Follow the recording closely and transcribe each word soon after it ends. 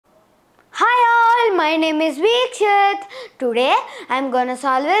my name is Veekshith. Today I am gonna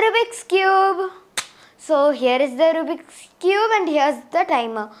solve a Rubik's Cube. So here is the Rubik's Cube and here's the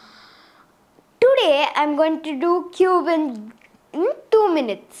timer. Today I am going to do cube in 2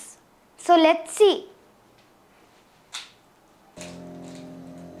 minutes. So let's see.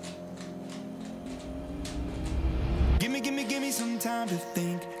 Give me some time to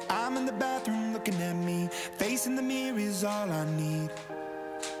think. I'm in the bathroom looking at me. Facing the mirror is all I need.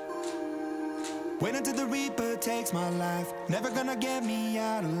 Wait until the Reaper takes my life. Never gonna get me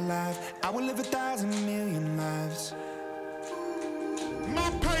out alive. I will live 1,000,000,000 lives. My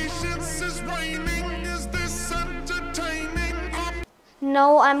patience is waning. Is this entertaining?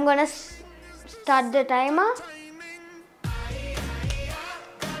 Now I'm gonna start the timer.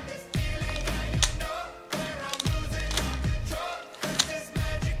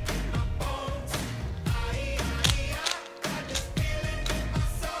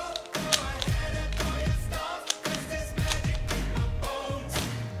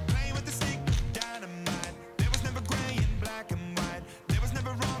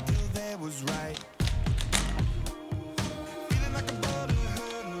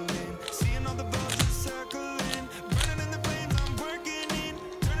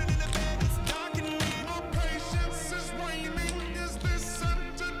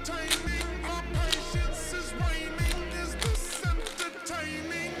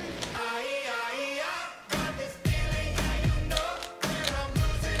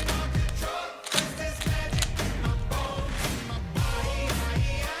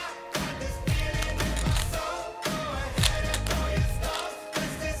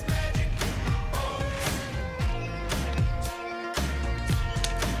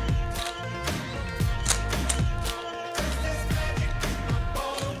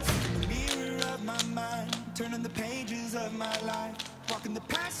 Turning the pages of my life, walking the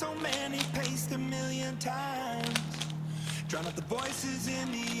path so many paced 1,000,000 times. Drown out the voices in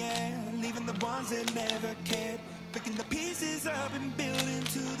the air, leaving the ones that never cared. Picking the pieces up and building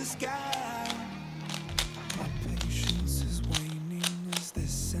to the sky. My patience is waning. Is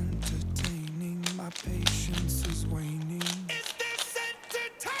this entertaining? My patience is waning. Is this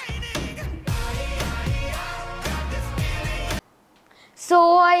entertaining? Got this feeling. So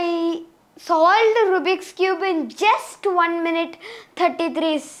I solved the Rubik's Cube in just 1 minute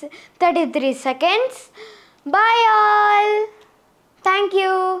 33 seconds. Bye all. Thank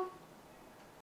you.